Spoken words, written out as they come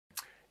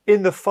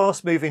In the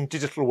fast-moving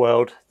digital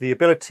world, the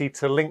ability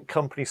to link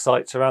company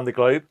sites around the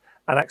globe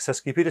and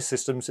access computer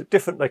systems at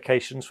different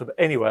locations from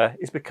anywhere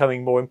is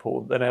becoming more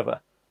important than ever.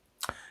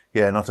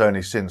 Yeah, not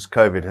only since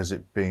COVID has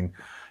it been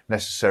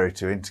necessary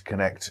to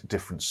interconnect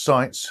different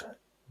sites,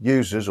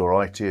 users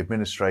or IT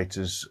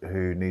administrators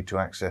who need to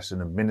access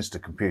and administer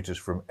computers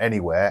from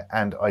anywhere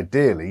and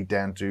ideally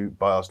down to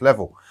BIOS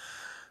level.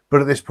 But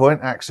at this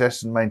point,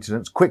 access and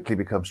maintenance quickly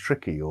becomes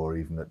tricky or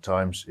even at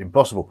times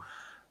impossible.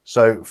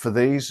 So for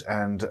these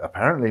and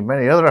apparently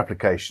many other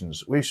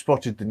applications, we've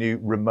spotted the new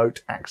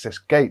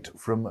RemoteAccess-GATE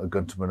from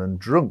Guntermann and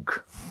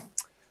Drunck.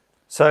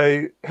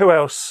 So who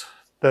else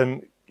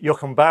than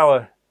Jochen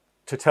Bauer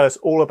to tell us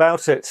all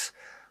about it?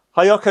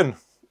 Hi Jochen,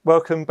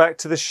 welcome back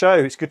to the show.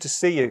 It's good to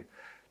see you.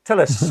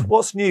 Tell us,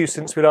 what's new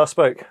since we last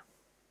spoke?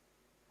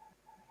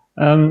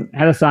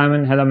 Hello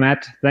Simon, hello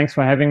Matt, thanks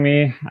for having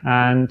me.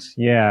 And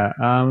yeah,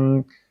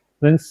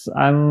 since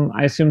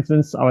I assume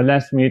since our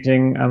last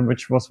meeting,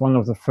 which was one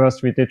of the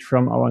first we did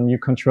from our new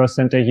control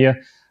center here,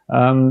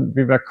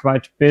 we were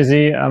quite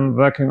busy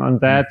working on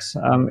that.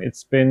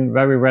 It's been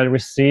very well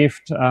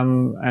received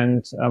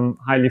and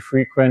highly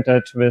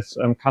frequented with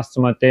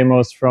customer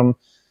demos from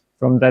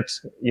that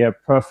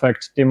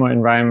perfect demo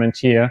environment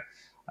here.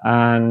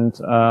 And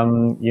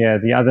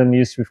the other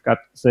news we've got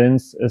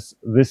since is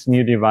this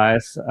new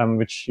device,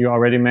 which you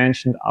already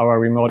mentioned, our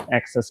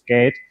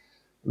RemoteAccess-GATE,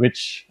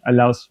 which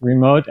allows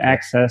remote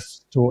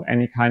access to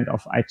any kind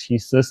of IT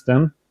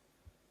system.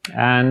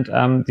 And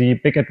the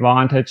big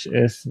advantage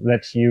is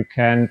that you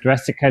can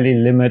drastically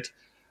limit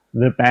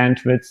the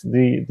bandwidth,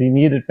 the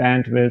needed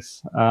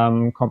bandwidth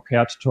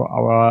compared to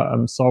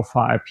our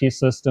SOFA IP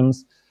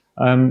systems.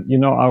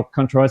 Our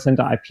control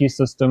center IP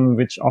system,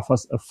 which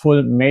offers a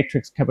full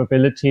matrix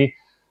capability,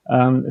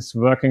 is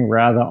working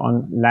rather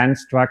on LAN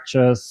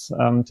structures,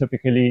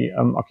 typically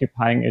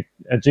occupying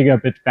a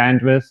gigabit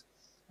bandwidth.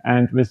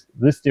 And with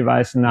this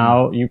device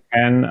now, you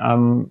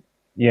can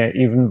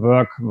even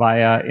work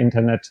via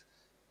internet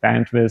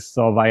bandwidth,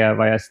 so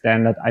via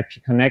standard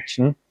IP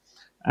connection.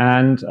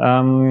 And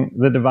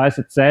the device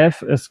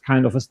itself is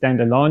kind of a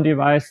standalone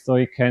device, so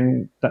you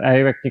can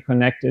directly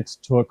connect it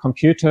to a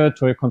computer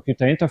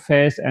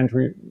interface, and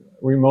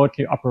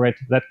remotely operate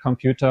that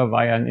computer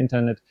via an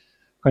internet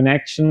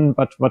connection.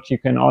 But what you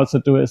can also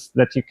do is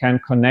that you can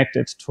connect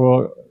it to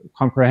a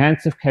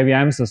comprehensive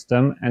KVM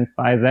system, and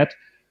by that,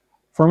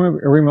 from a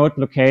remote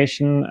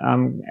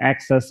location,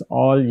 access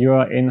all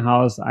your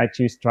in-house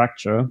IT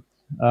structure.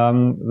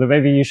 The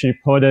way we usually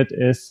put it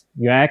is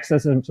your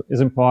access is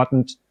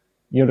important,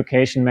 your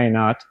location may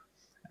not.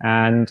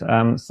 And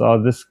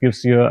so this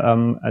gives you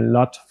a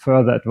lot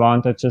further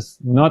advantages,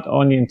 not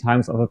only in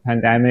times of a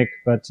pandemic,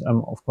 but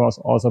of course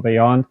also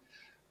beyond,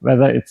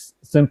 whether it's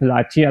simple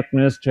IT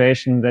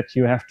administration that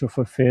you have to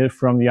fulfill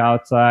from the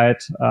outside,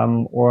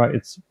 or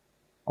it's,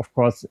 of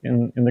course,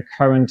 in the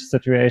current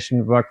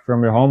situation, work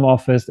from your home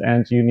office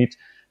and you need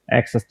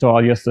access to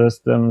all your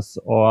systems,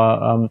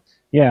 or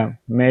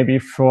maybe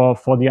for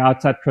the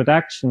outside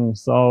production.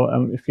 So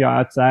if you're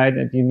outside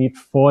and you need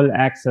full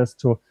access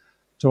to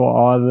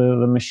all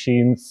the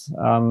machines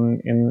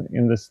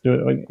in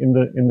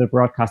the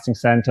broadcasting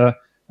center,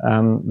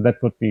 that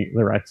would be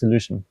the right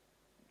solution.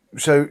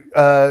 So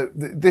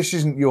this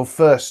isn't your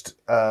first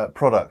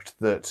product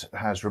that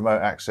has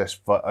remote access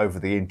over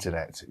the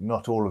internet.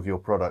 Not all of your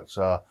products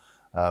are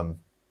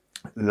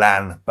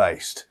LAN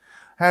based.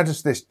 How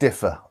does this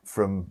differ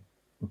from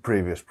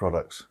previous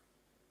products?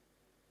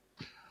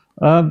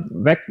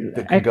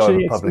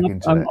 Actually,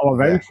 it's not our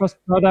very first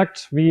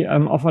product. We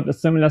offered a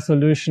similar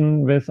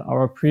solution with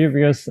our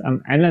previous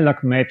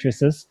analog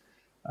matrices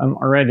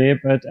already,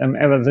 but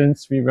ever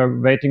since we were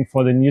waiting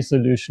for the new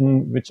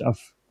solution, which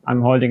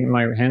I'm holding in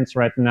my hands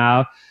right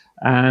now.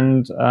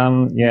 And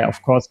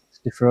of course, it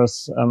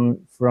differs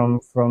from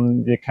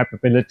the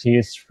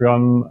capabilities,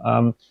 from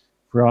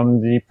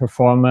the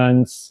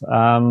performance.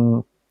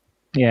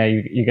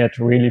 You get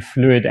really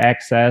fluid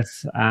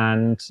access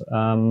and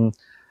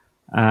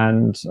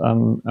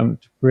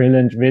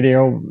brilliant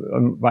video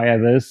via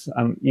this,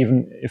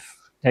 even if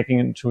taking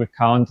into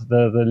account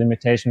the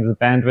limitation of the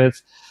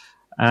bandwidth.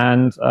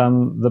 And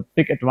the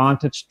big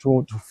advantage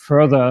to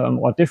further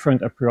or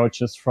different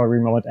approaches for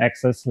remote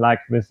access, like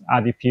with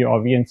RDP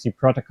or VNC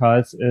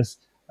protocols, is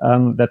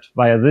that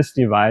via this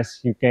device,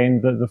 you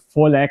gain the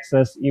full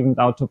access, even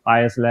down to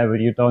BIOS level.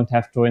 You don't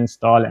have to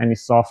install any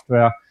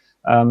software.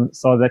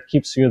 So that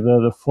keeps you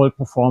the full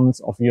performance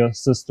of your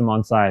system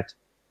on site.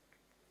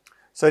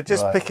 So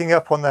just picking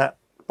up on that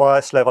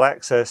BIOS level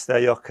access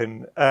there,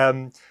 Jochen,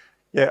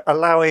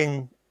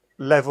 allowing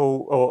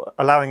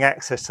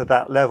access to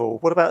that level.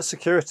 What about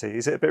security?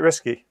 Is it a bit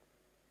risky?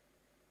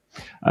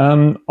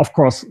 Of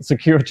course,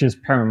 security is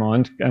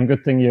paramount, and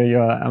good thing you're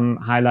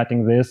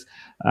highlighting this.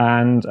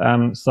 And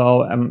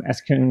so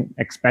as you can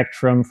expect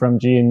from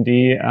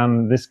G&D,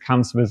 this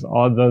comes with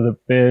all the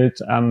built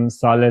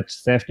solid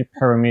safety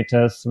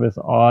parameters with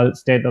all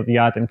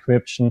state-of-the-art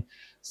encryption.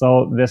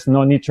 So there's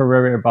no need to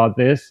worry about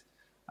this.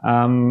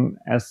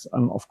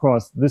 Of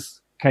course,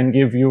 this can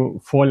give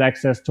you full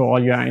access to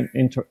all your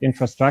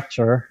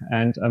infrastructure.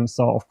 And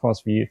so, of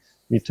course, we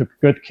took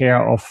good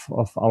care of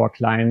our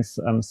clients'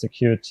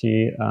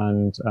 security,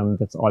 and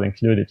that's all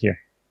included here.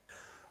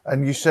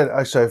 And you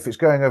said, so if it's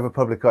going over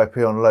public IP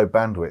on low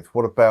bandwidth,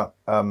 what about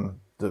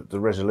the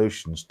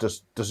resolutions?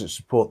 Does it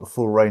support the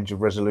full range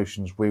of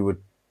resolutions we would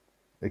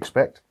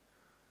expect?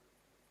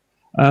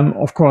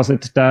 Of course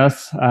it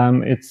does.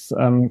 It's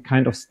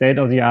kind of state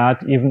of the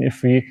art, even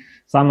if we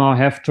somehow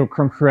have to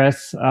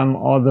compress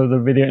all the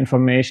video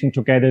information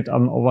to get it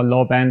over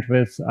low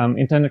bandwidth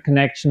internet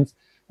connections.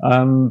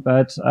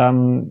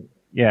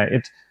 Yeah,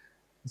 it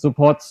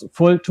supports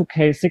full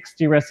 2K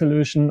 60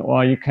 resolution,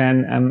 or you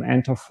can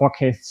enter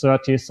 4K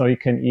 30, so you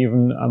can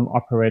even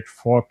operate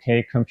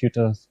 4K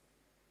computers.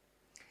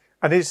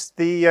 And is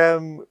the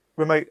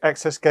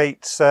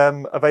RemoteAccess-GATE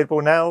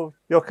available now,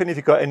 Jochen? Have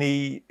you got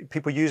any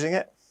people using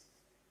it?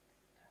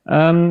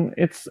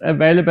 It's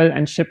available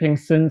and shipping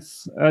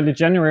since early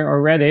January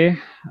already,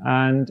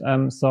 and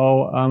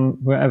so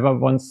whoever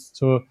wants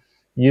to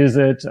use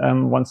it,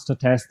 wants to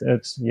test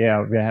it,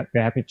 yeah, we're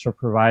happy to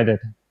provide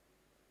it.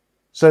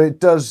 So it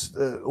does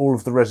all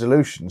of the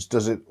resolutions.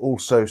 Does it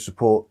also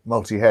support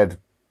multi-head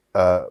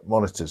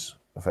monitors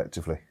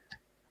effectively?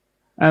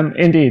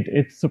 Indeed,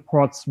 it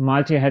supports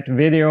multi-head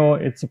video,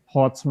 it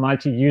supports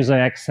multi-user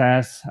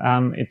access,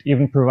 it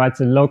even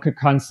provides a local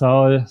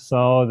console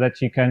so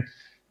that you can,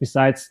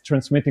 besides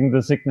transmitting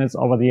the signals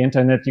over the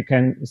internet, you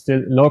can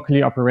still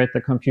locally operate the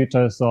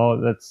computer,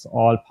 so that's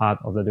all part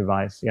of the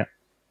device, yeah.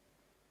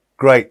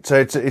 Great, so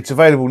it's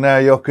available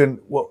now, Jochen.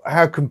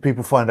 How can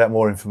people find out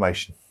more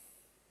information?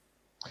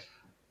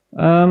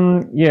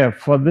 Yeah,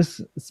 for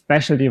this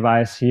special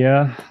device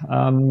here,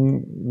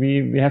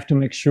 we have to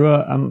make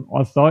sure,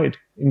 although it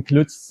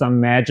includes some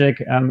magic,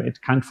 it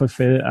can't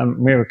fulfill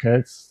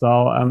miracles.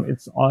 So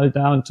it's all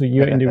down to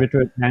your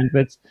individual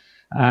bandwidth,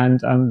 and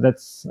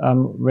that's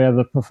where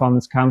the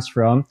performance comes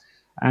from.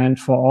 And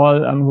for all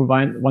who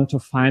want to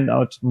find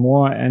out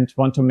more and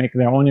want to make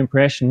their own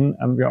impression,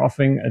 we're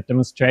offering a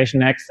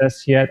demonstration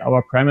access here at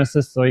our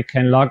premises, so you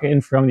can log in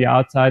from the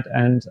outside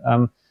and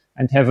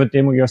have a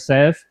demo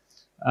yourself.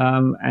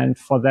 And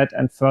for that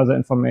and further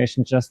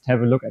information, just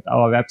have a look at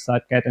our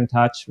website, get in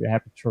touch. We're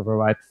happy to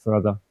provide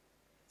further.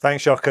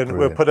 Thanks, Jochen. Brilliant.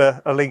 We'll put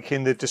a link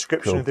in the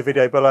description of the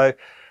video below.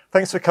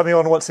 Thanks for coming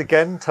on once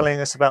again, telling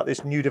us about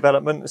this new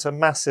development. It's a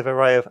massive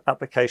array of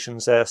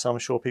applications there, so I'm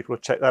sure people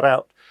will check that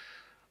out.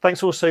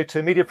 Thanks also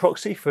to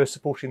MediaProxy for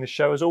supporting the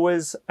show as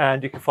always,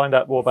 and you can find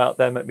out more about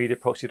them at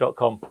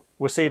MediaProxy.com.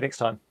 We'll see you next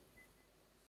time.